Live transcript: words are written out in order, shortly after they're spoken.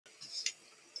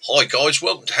Hi guys,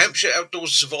 welcome to Hampshire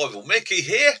Outdoors Survival. Mickey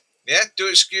here. Yeah, do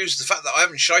excuse the fact that I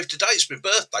haven't shaved today. It's my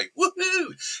birthday.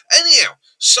 Woohoo! Anyhow,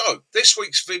 so this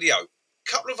week's video,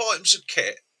 couple of items of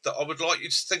kit that I would like you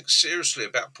to think seriously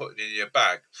about putting in your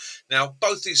bag. Now,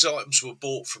 both these items were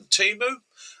bought from Temu,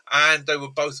 and they were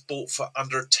both bought for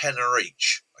under a tenner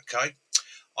each. Okay.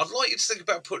 I'd like you to think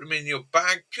about putting them in your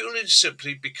bag purely and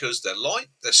simply because they're light,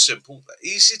 they're simple,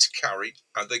 they're easy to carry,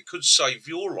 and they could save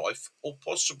your life or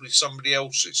possibly somebody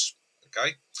else's.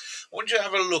 Okay? I want you to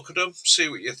have a look at them, see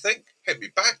what you think. Hit me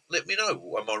back, let me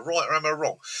know. Am I right or am I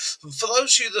wrong? And for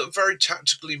those of you that are very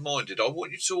tactically minded, I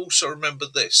want you to also remember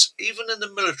this. Even in the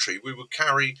military, we would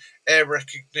carry air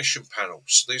recognition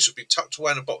panels. These would be tucked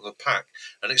away in the bottom of the pack,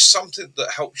 and it's something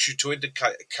that helps you to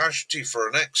indicate a casualty for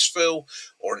an exfil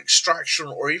or an extraction,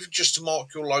 or even just to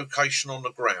mark your location on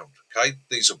the ground. Okay,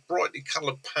 these are brightly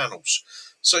coloured panels.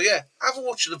 So yeah, have a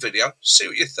watch of the video, see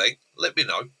what you think, let me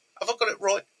know. Have I got it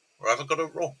right or have I got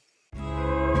it wrong?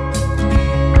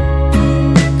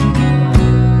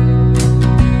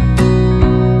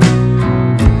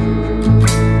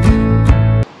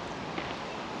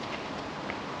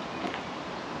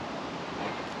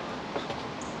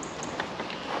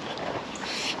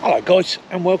 Hello guys,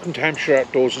 and welcome to Hampshire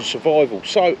Outdoors and Survival.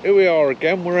 So here we are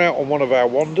again, we're out on one of our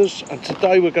wanders, and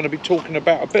today we're going to be talking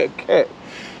about a bit of kit,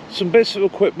 some bits of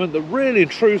equipment that really and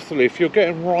truthfully, if you're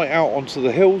getting right out onto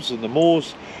the hills and the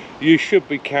moors, you should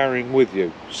be carrying with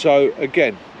you. So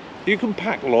again, you can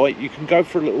pack light, you can go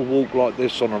for a little walk like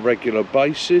this on a regular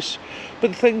basis,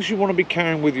 but the things you want to be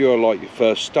carrying with you are like your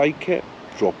first aid kit,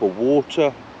 drop of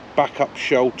water, backup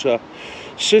shelter,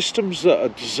 systems that are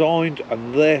designed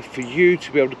and there for you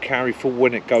to be able to carry for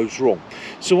when it goes wrong.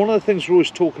 So one of the things we're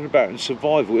always talking about in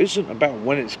survival isn't about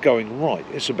when it's going right,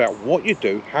 it's about what you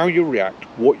do, how you react,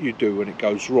 what you do when it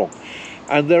goes wrong.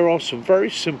 And there are some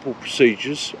very simple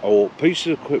procedures or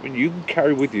pieces of equipment you can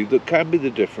carry with you that can be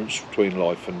the difference between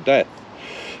life and death.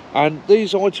 And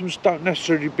these items don't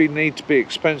necessarily need to be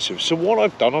expensive. So what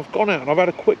I've done, I've gone out and I've had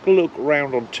a quick look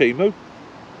around on Temu,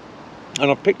 and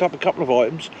I've picked up a couple of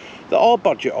items that are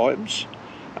budget items,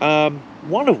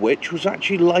 one of which was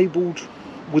actually labelled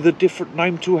with a different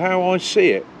name to how I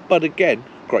see it, but again,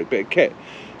 great bit of kit.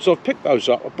 So I've picked those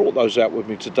up, I brought those out with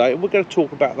me today, and we're going to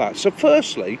talk about that. So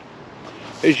firstly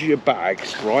is your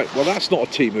bags, right? Well, that's not a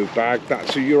Temu bag,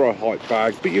 that's a Eurohike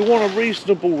bag, but you want a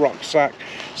reasonable rucksack,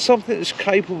 something that's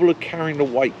capable of carrying the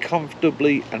weight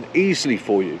comfortably and easily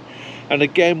for you. And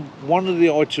again, one of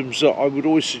the items that I would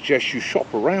always suggest you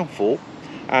shop around for,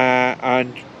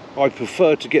 and I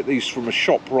prefer to get these from a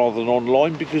shop rather than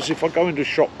online, because if I go into a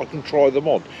shop I can try them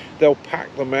on. They'll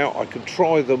pack them out, I can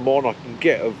try them on, I can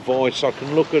get advice, I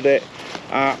can look at it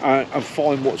and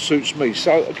find what suits me.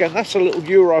 So again, that's a little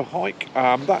Eurohike,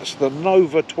 that's the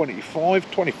Nova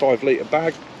 25 litre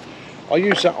bag. I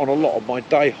use that on a lot of my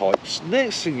day hikes.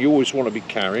 Next thing you always want to be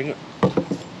carrying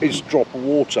is drop of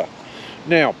water.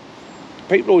 Now,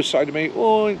 people always say to me,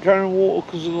 oh, I ain't carrying water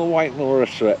because of the weight and all the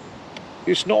rest of it.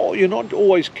 It's not, you're not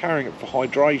always carrying it for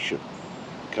hydration,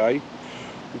 okay?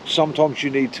 Sometimes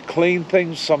you need to clean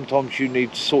things, sometimes you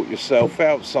need to sort yourself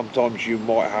out, sometimes you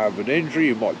might have an injury,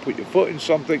 you might put your foot in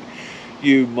something,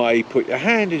 you may put your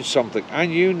hand in something,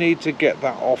 and you need to get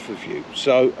that off of you.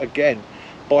 So again,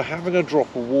 by having a drop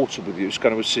of water with you, it's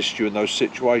going to assist you in those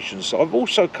situations. So I've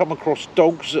also come across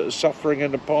dogs that are suffering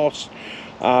in the past,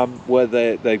 where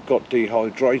they've got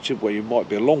dehydrated, where you might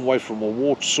be a long way from a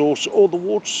water source, or the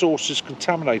water source is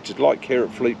contaminated, like here at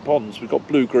Fleet Ponds, we've got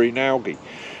blue-green algae.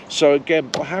 So again,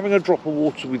 by having a drop of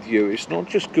water with you, it's not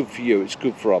just good for you, it's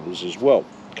good for others as well.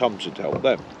 Comes to help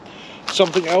them.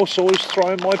 Something else I always throw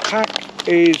in my pack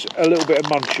is a little bit of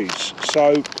munchies.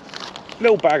 So,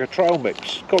 little bag of trail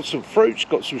mix. Got some fruits,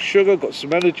 got some sugar, got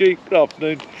some energy. Good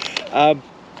afternoon.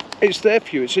 It's there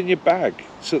for you, it's in your bag.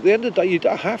 So at the end of the day, you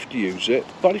don't have to use it,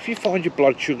 but if you find your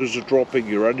blood sugars are dropping,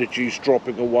 your energy's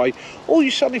dropping away, or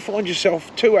you suddenly find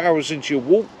yourself 2 hours into your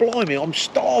walk, blimey, I'm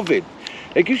starving.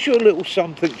 It gives you a little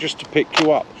something just to pick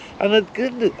you up. And at the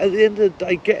end of the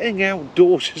day, getting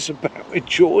outdoors is about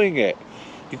enjoying it.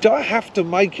 You don't have to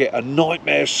make it a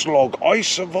nightmare slog. I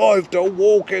survived a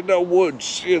walk in the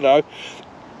woods, you know.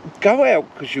 Go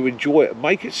out because you enjoy it and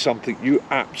make it something you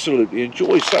absolutely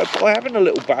enjoy. So by having a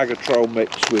little bag of trail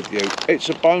mix with you, it's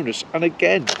a bonus. And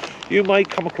again, you may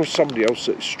come across somebody else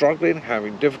that's struggling,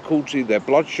 having difficulty, their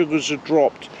blood sugars are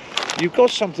dropped. You've got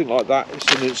something like that,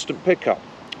 it's an instant pickup.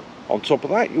 On top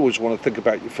of that, you always want to think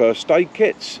about your first aid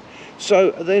kits. So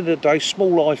at the end of the day,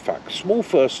 small life hacks, small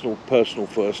personal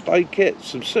first aid kit,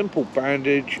 some simple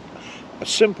bandage, a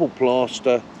simple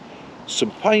plaster, some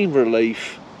pain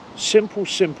relief,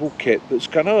 Simple kit that's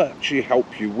going to actually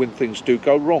help you when things do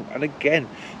go wrong. And again,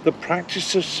 the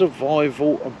practice of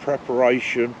survival and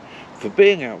preparation for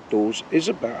being outdoors is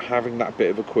about having that bit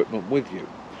of equipment with you.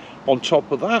 On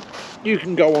top of that, you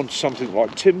can go on to something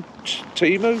like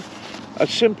Temu, a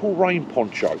simple rain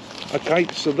poncho. Okay,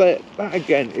 so that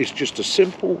again is just a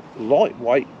simple,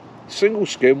 lightweight, single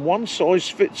skin, one size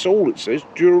fits all, it says,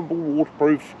 durable,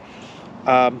 waterproof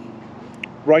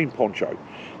rain poncho.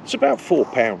 It's about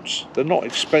 £4. They're not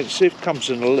expensive,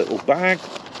 comes in a little bag,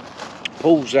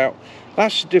 pulls out.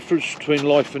 That's the difference between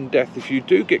life and death if you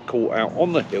do get caught out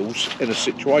on the hills in a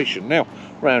situation. Now,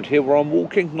 around here where I'm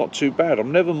walking, not too bad.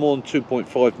 I'm never more than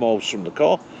 2.5 miles from the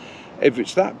car. If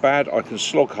it's that bad, I can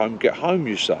slog home, get home,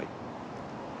 you say.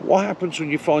 What happens when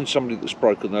you find somebody that's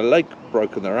broken their leg,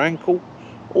 broken their ankle,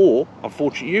 or,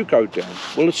 unfortunately, you go down?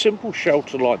 Well, a simple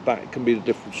shelter like that can be the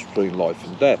difference between life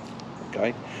and death,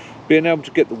 okay? Being able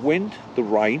to get the wind, the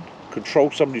rain,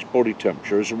 control somebody's body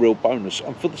temperature is a real bonus.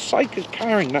 And for the sake of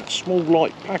carrying that small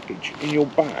light package in your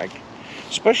bag,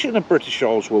 especially in the British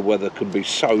Isles where weather can be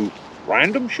so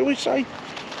random, shall we say,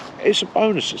 it's a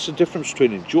bonus. It's the difference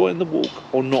between enjoying the walk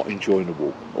or not enjoying the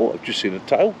walk. Oh, I've just seen a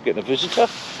tail, getting a visitor.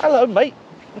 Hello, mate.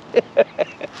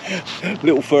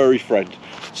 Little furry friend.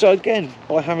 So again,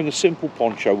 by having a simple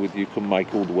poncho with you can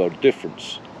make all the world of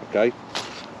difference, okay?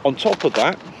 On top of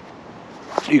that,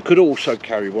 you could also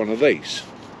carry one of these.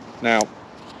 Now,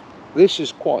 this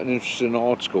is quite an interesting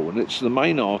article, and it's the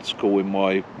main article in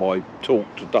my talk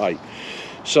today.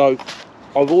 So,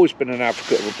 I've always been an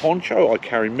advocate of a poncho. I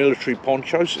carry military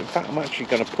ponchos. In fact, I'm actually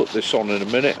going to put this on in a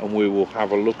minute and we will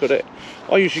have a look at it.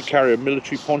 I usually carry a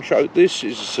military poncho. This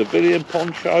is a civilian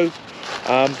poncho.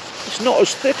 It's not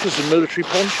as thick as a military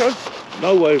poncho,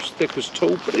 nowhere as thick as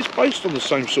tall, but it's based on the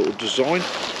same sort of design,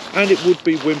 and it would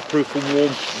be windproof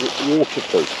and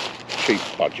waterproof. Cheap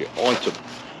budget item.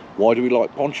 Why do we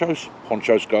like ponchos?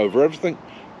 Ponchos go over everything.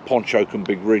 Poncho can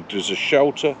be rigged as a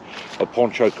shelter. A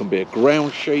poncho can be a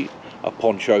ground sheet. A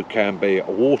poncho can be a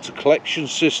water collection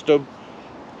system.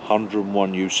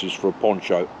 101 uses for a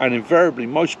poncho. And invariably,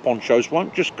 most ponchos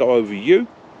won't just go over you.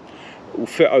 It will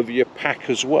fit over your pack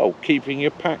as well, keeping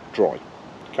your pack dry.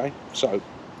 Okay, so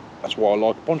that's why I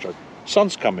like a poncho.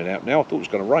 Sun's coming out now. I thought it was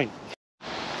going to rain.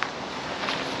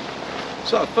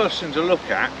 So the first thing to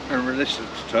look at in realistic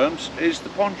terms is the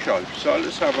poncho. So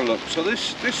let's have a look. So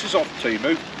this is off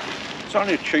Temu. It's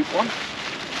only a cheap one.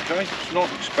 Okay, it's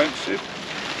not expensive.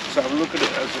 Let's have a look at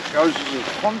it as it goes as a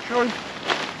poncho.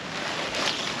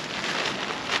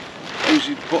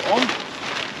 Easy to put on.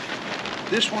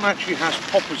 This one actually has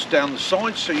poppers down the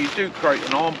side, so you do create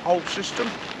an armhole system.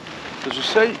 As I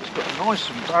say, it's got nice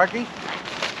and baggy.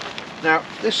 Now,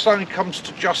 this only comes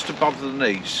to just above the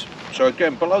knees. So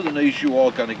again, below the knees you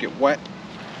are going to get wet.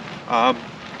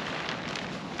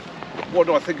 What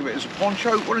do I think of it as a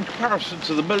poncho? Well, in comparison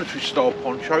to the military style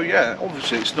poncho, yeah,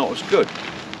 obviously it's not as good.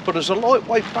 But as a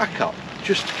lightweight backup,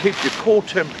 just to keep your core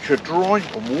temperature dry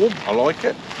and warm, I like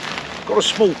it. Got a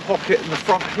small pocket in the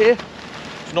front here.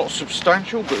 It's not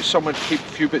substantial, but it's somewhere to keep a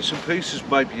few bits and pieces,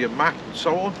 maybe a mat and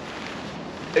so on.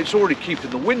 It's already keeping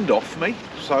the wind off me,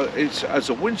 so it's, as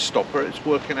a wind stopper, it's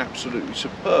working absolutely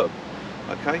superb.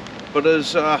 Okay, but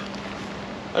as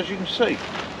you can see,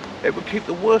 it would keep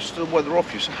the worst of the weather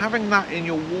off you. So having that in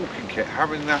your walking kit,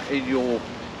 having that in your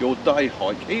day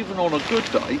hike, even on a good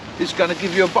day, is going to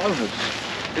give you a bonus.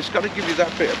 It's going to give you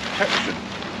that bit of protection.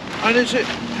 And is it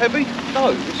heavy?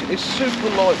 No, it's super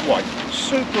lightweight.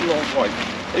 Super lightweight.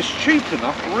 It's cheap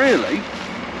enough, really,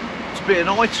 to be an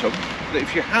item that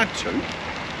if you had to,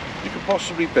 you could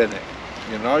possibly bin it.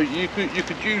 You know, you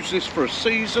could use this for a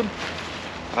season.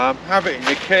 Have it in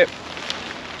your kit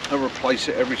and replace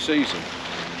it every season,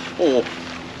 or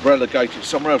relegate it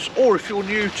somewhere else. Or if you're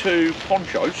new to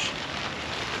ponchos,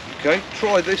 okay,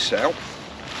 try this out,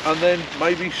 and then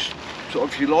maybe, sort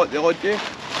of, if you like the idea,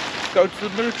 go to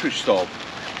the military style.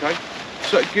 Okay,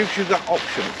 so it gives you that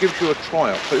option, it gives you a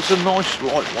tryout. But it's a nice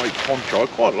lightweight poncho. I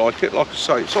quite like it. Like I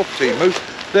say, it's off Temu.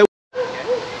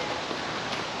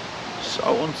 So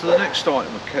on to the next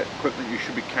item of equipment you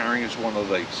should be carrying is one of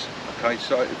these. Okay,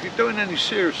 so if you're doing any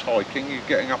serious hiking, you're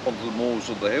getting up onto the moors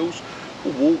or the hills,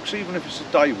 or walks, even if it's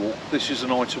a day walk, this is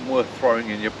an item worth throwing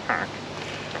in your pack.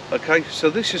 Okay, so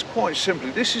this is quite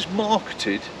simply, this is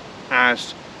marketed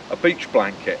as a beach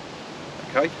blanket.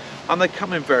 Okay, and they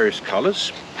come in various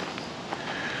colours.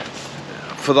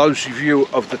 For those of you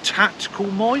of the tactical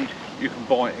mind, you can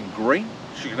buy it in green,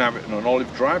 so you can have it in an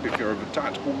olive drab if you're of a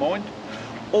tactical mind.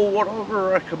 Or what I would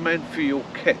recommend for your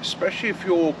kit, especially if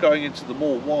you're going into the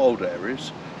more wild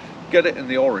areas, get it in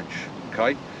the orange.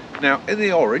 Okay, now in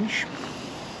the orange,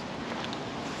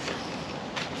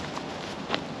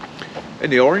 in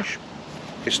the orange.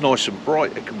 It's nice and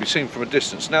bright, it can be seen from a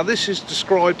distance. Now this is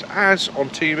described as, on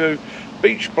Temu,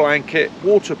 beach blanket,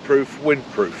 waterproof,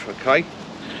 windproof, okay?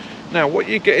 Now what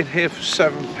you get in here for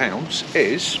 £7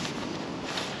 is,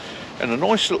 in a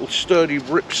nice little sturdy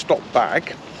ripstop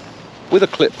bag, with a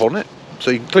clip on it, so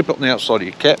you can clip it on the outside of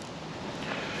your kit,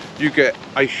 you get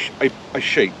a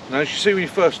sheet. Now as you see when you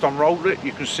first unrolled it,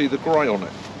 you can see the grey on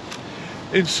it.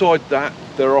 Inside that,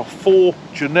 there are 4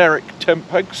 generic tent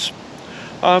pegs.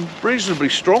 Reasonably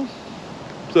strong,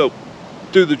 they'll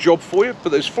do the job for you,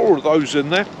 but there's 4 of those in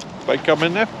there, they come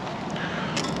in there.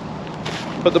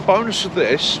 But the bonus of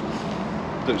this,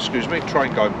 excuse me,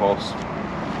 train going past.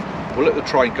 We'll let the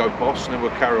train go past and then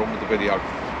we'll carry on with the video.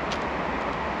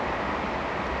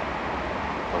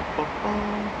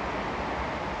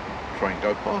 Train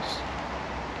go past.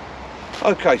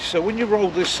 Okay, so when you roll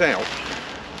this out,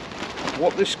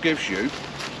 what this gives you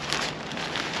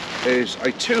is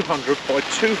a 200 by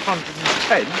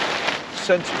 210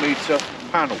 centimetre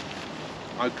panel.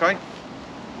 Okay,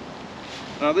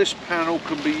 now this panel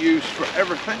can be used for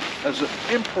everything, as an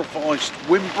improvised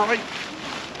windbreak,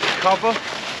 cover,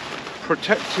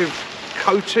 protective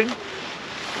coating.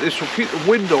 This will keep the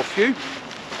wind off you,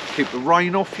 keep the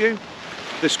rain off you.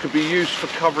 This could be used for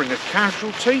covering a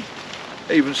casualty,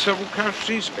 even several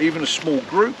casualties, even a small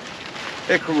group.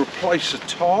 It can replace a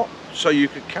tarp, so you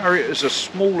could carry it as a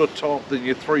smaller tarp than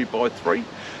your 3x3.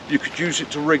 You could use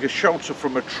it to rig a shelter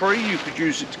from a tree. You could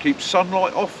use it to keep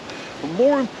sunlight off. But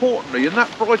more importantly, in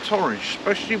that bright orange,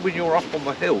 especially when you're up on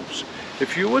the hills,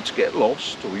 if you were to get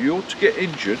lost or you were to get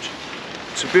injured,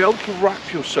 to be able to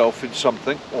wrap yourself in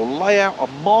something or lay out a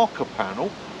marker panel,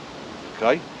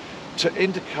 okay, to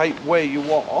indicate where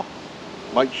you are,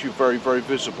 makes you very, very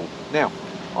visible. Now,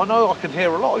 I know I can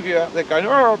hear a lot of you out there going,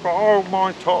 oh,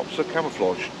 my tops are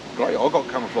camouflage. Great, I've got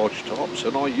camouflage tops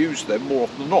and I use them more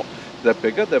often than not. They're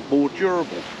bigger, they're more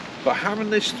durable. But having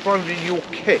this thrown in your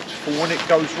kit for when it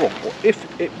goes wrong, or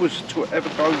if it was to ever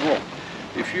go wrong,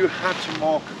 if you had to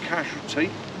mark a casualty,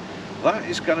 that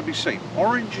is going to be seen.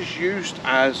 Orange is used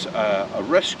as a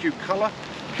rescue colour,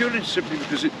 purely and simply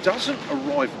because it doesn't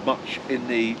arrive much in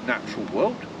the natural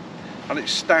world and it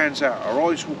stands out. Our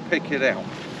eyes will pick it out,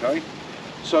 okay?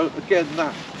 So again,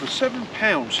 that for £7,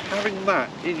 having that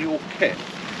in your kit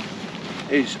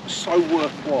is so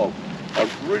worthwhile. I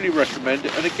really recommend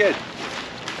it, and again,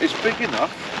 it's big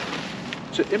enough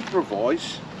to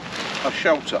improvise a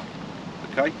shelter,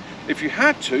 okay? If you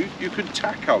had to, you can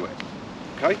taco it,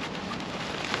 okay?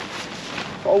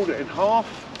 Fold it in half,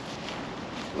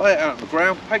 lay it out on the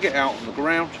ground, peg it out on the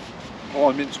ground,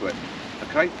 climb into it,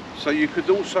 okay? So you could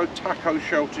also taco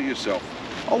shelter yourself.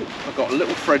 Oh, I've got a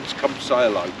little friend to come say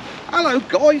hello. Hello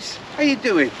guys, how you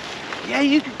doing? Yeah,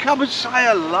 you can come and say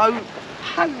hello.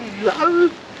 Hello.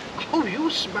 Oh,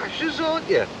 you're smashers, aren't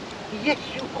you? Yes,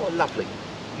 you are lovely.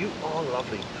 You are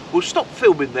lovely. We'll stop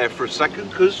filming there for a second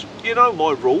because you know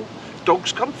my rule.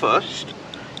 Dogs come first.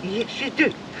 Yes, you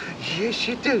do. Yes,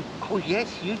 you do. Oh,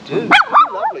 yes, you do.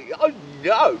 You're lovely. Oh,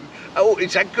 no. Oh,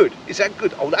 is that good? Is that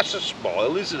good? Oh, that's a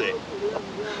smile, isn't it?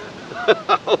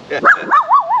 Oh, yeah.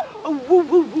 Oh, woo,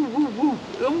 woo, woo, woo, woo.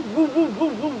 Oh, woo, woo,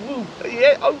 woo, woo, woo.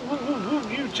 Yeah, oh, woo, woo, woo,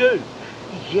 you too.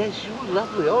 Yes, you're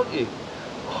lovely, aren't you?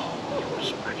 Oh, you're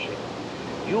smashing.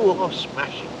 You are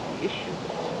smashing. Yes, you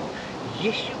are.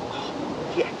 Yes, you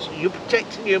are. Yes, you're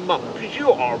protecting your mum because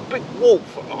you are a big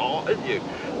wolf at heart, aren't you?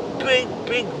 Big,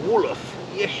 big wolf.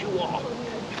 Yes, you are.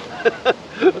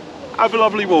 Have a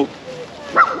lovely walk.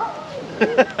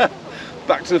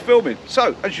 Back to the filming.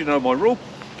 So, as you know my rule,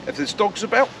 if there's dogs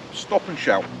about, stop and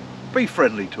shout. Be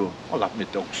friendly to them. I love my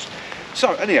dogs.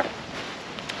 So, anyhow,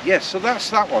 yes, so that's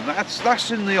that one.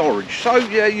 That's in the orange. So,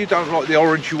 yeah, you don't like the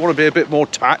orange. You want to be a bit more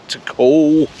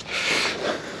tactical.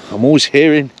 I'm always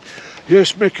hearing,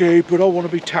 yes, Mickey, but I want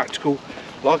to be tactical.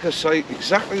 Like I say,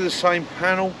 exactly the same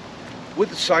panel with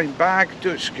the same bag. Do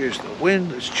excuse the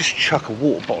wind. Let's just chuck a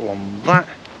water bottle on that.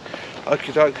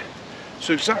 Okie doke.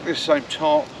 So exactly the same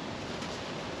tarp,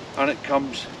 and it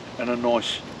comes in a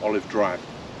nice olive drab.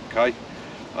 Okay,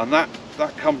 and that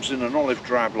comes in an olive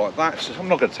drab like that. So I'm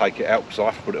not going to take it out because I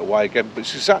have to put it away again, but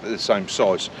it's exactly the same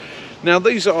size. Now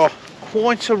these are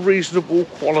quite a reasonable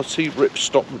quality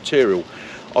ripstop material.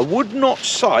 I would not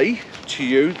say to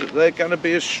you that they're going to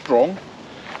be as strong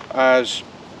as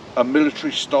a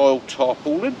military style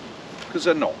tarpaulin, because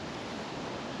they're not.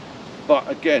 But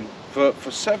again, for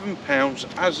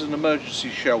 £7 as an emergency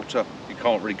shelter, you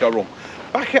can't really go wrong.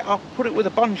 Back it up, put it with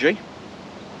a bungee.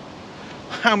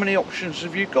 How many options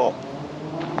have you got?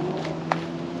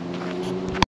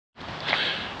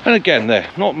 And again, they're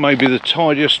not maybe the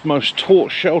tidiest, most taut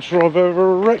shelter I've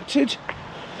ever erected.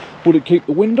 Would it keep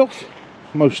the wind off?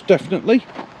 Most definitely.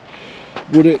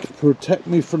 Would it protect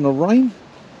me from the rain?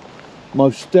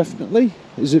 Most definitely.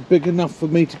 Is it big enough for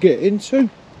me to get into?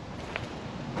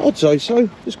 I'd say so.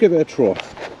 Let's give it a try.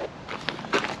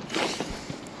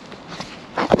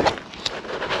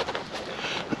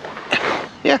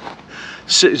 Yeah,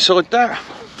 sit inside that.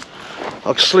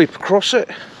 I could sleep across it.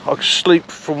 I could sleep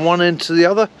from one end to the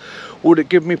other. Would it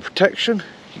give me protection?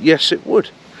 Yes, it would.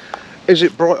 Is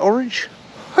it bright orange?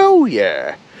 Oh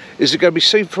yeah. Is it going to be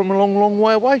seen from a long, long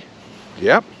way away?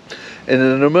 Yep. In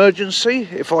an emergency,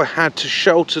 if I had to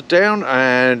shelter down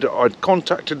and I'd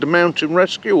contacted the mountain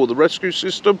rescue or the rescue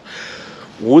system,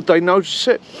 would they notice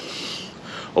it?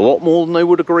 A lot more than they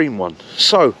would a green one.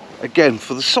 So, again,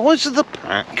 for the size of the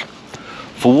pack,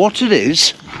 for what it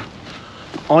is,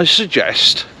 I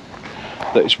suggest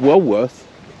that it's well worth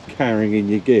carrying in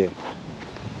your gear.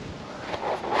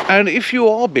 And if you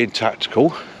are being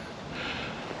tactical,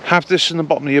 have this in the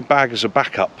bottom of your bag as a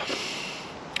backup.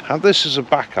 Have this as a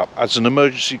backup, as an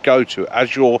emergency go-to,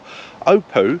 as your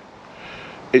OPU,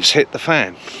 it's hit the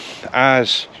fan,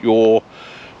 as your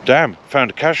damn,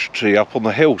 found a casualty up on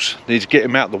the hills, need to get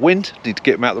him out of the wind, need to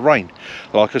get him out of the rain.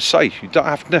 Like I say, you don't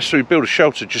have to necessarily build a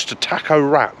shelter, just a taco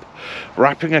wrap.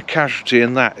 Wrapping a casualty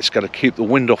in that is going to keep the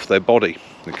wind off their body.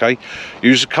 Okay,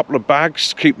 use a couple of bags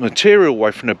to keep material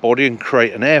away from their body and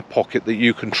create an air pocket that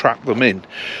you can trap them in.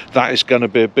 That is going to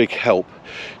be a big help.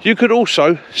 You could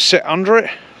also sit under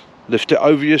it, lift it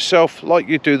over yourself like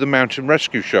you do the mountain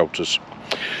rescue shelters.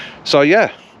 So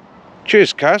yeah,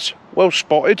 cheers Kaz, well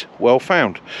spotted, well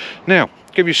found. Now,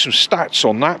 give you some stats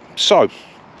on that. So,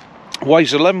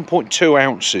 weighs 11.2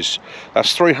 ounces,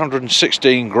 that's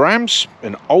 316 grams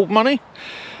in old money.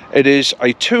 It is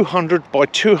a 200 by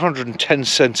 210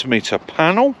 centimetre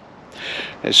panel.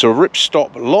 It's a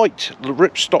ripstop, light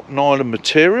ripstop nylon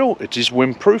material. It is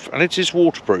windproof and it is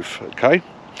waterproof, okay?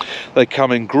 They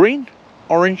come in green,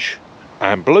 orange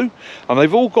and blue, and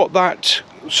they've all got that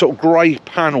sort of grey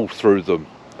panel through them,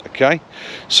 okay?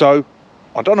 So,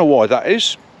 I don't know why that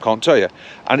is, can't tell you.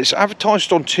 And it's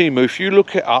advertised on Temu, if you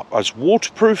look it up, as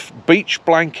waterproof beach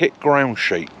blanket ground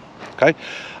sheet, okay?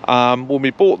 When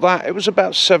we bought that, it was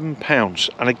about £7,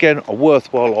 and again, a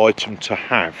worthwhile item to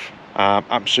have.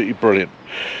 Absolutely brilliant.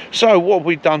 So what have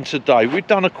we done today? We've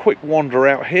done a quick wander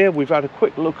out here. We've had a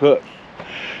quick look at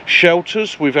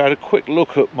shelters, we've had a quick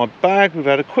look at my bag, we've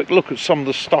had a quick look at some of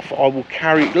the stuff I will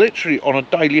carry literally on a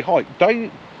daily hike.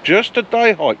 Just a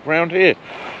day hike round here,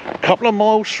 a couple of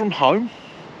miles from home.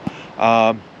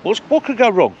 What could go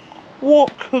wrong?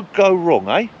 What could go wrong,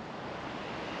 eh?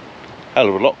 Hell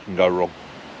of a lot can go wrong.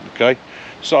 Okay,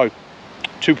 so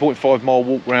 2.5 mile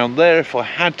walk round there. If I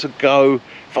had to go,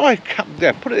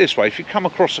 put it this way, if you come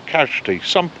across a casualty,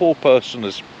 some poor person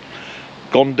has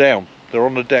gone down, they're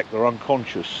on the deck, they're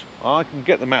unconscious, I can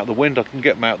get them out of the wind, I can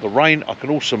get them out of the rain, I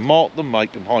can also mark them,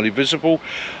 make them highly visible.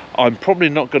 I'm probably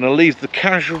not going to leave the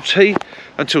casualty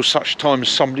until such time as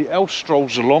somebody else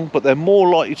strolls along, but they're more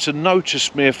likely to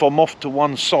notice me if I'm off to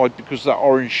one side because of that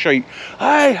orange sheet.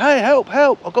 Hey, help,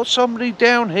 I've got somebody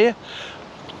down here.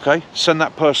 Okay, send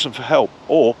that person for help,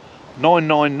 or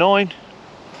 999,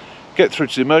 get through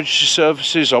to the emergency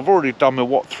services. I've already done my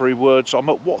what 3 words. I'm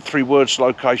at what 3 words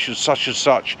location such and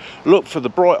such. Look for the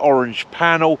bright orange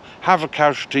panel, have a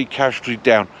casualty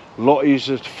down. A lot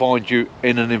easier to find you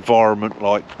in an environment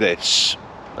like this.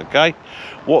 Okay,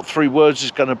 what 3 words is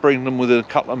going to bring them within a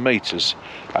couple of meters.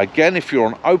 Again, if you're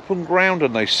on open ground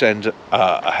and they send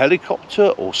a helicopter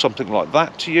or something like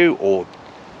that to you, or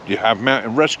you have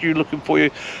mountain rescue looking for you,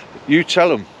 you tell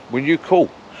them when you call,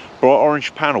 bright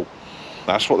orange panel.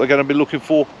 That's what they're going to be looking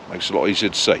for. Makes it a lot easier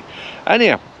to see.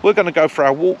 Anyhow, we're going to go for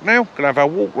our walk now. Going to have our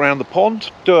walk around the pond.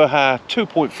 Do our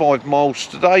 2.5 miles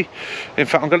today. In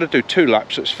fact, I'm going to do 2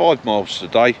 laps. It's 5 miles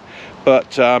today.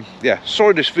 But yeah,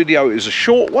 sorry this video is a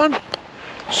short one.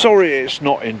 Sorry it's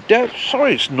not in depth.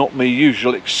 Sorry it's not me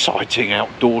usual exciting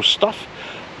outdoor stuff.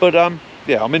 But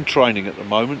yeah, I'm in training at the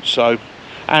moment. So,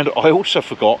 and I also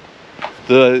forgot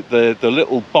the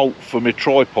little bolt for my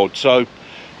tripod. So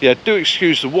yeah, do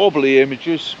excuse the wobbly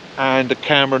images and the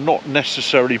camera not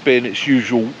necessarily being its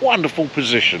usual wonderful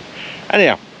position.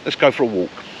 Anyhow, let's go for a walk.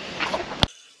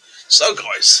 So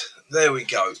guys, there we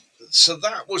go. So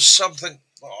that was something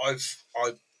I've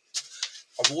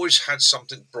always had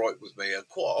something bright with me, and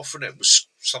quite often it was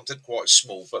something quite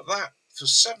small, but that for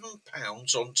 £7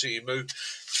 on Temu,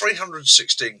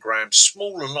 316 grams,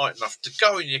 small and light enough to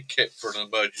go in your kit for an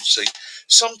emergency.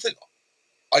 Something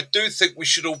I do think we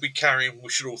should all be carrying, we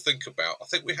should all think about. I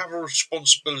think we have a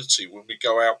responsibility when we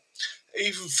go out,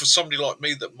 even for somebody like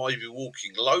me that may be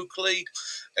walking locally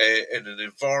in an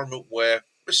environment where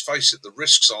let's face it, the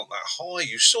risks aren't that high.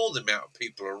 You saw the amount of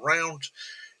people around.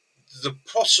 The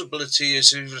possibility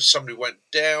is, even if somebody went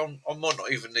down, I might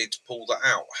not even need to pull that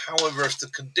out. However, if the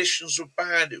conditions were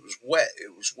bad, it was wet,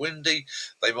 it was windy,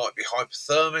 they might be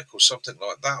hypothermic or something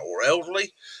like that, or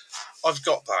elderly, I've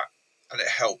got that. And it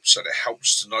helps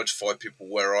to notify people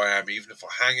where I am, even if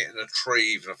I hang it in a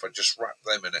tree, even if I just wrap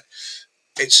them in it.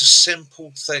 It's a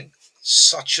simple thing.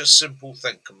 Such a simple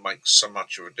thing can make so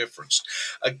much of a difference.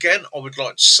 Again, I would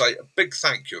like to say a big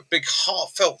thank you, a big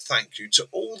heartfelt thank you to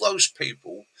all those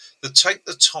people that take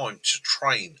the time to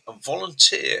train and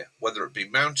volunteer, whether it be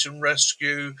mountain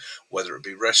rescue, whether it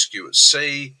be rescue at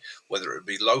sea, whether it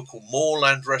be local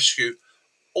moorland rescue,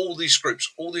 all these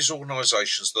groups, all these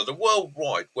organisations that are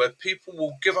worldwide, where people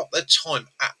will give up their time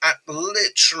at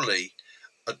literally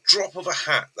a drop of a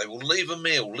hat. They will leave a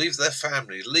meal, leave their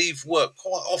family, leave work,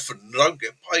 quite often don't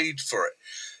get paid for it,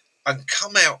 and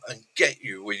come out and get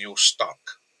you when you're stuck.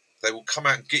 They will come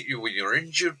out and get you when you're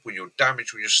injured, when you're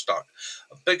damaged, when you're stuck.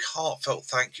 A big heartfelt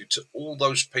thank you to all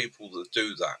those people that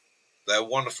do that. They're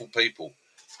wonderful people.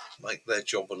 Make their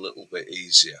job a little bit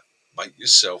easier. Make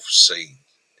yourself seen.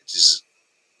 It is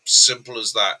simple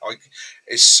as that.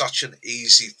 It's such an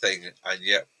easy thing, and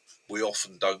yet we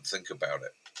often don't think about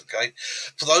it. Okay,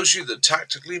 for those of you that are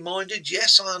tactically minded,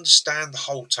 yes, I understand the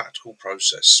whole tactical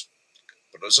process,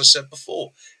 but as I said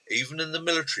before, even in the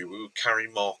military we would carry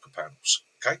marker panels.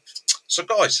 Okay, so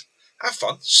guys, have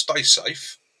fun, stay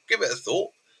safe, give it a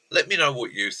thought, let me know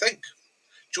what you think.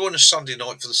 Join us Sunday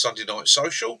night for the Sunday night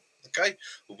social. Okay,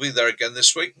 we'll be there again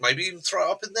this week. Maybe even throw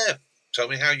it up in there. Tell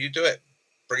me how you do it.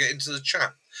 Bring it into the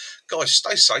chat. Guys,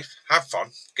 stay safe, have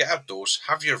fun, get outdoors,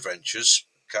 have your adventures.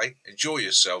 Okay, enjoy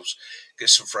yourselves, get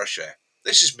some fresh air.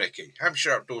 This is Mickey,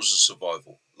 Hampshire Outdoors and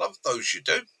Survival. Love those you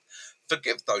do,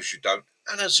 forgive those you don't,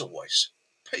 and as always,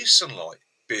 peace and light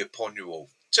be upon you all.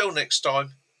 Till next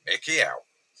time, Mickey out.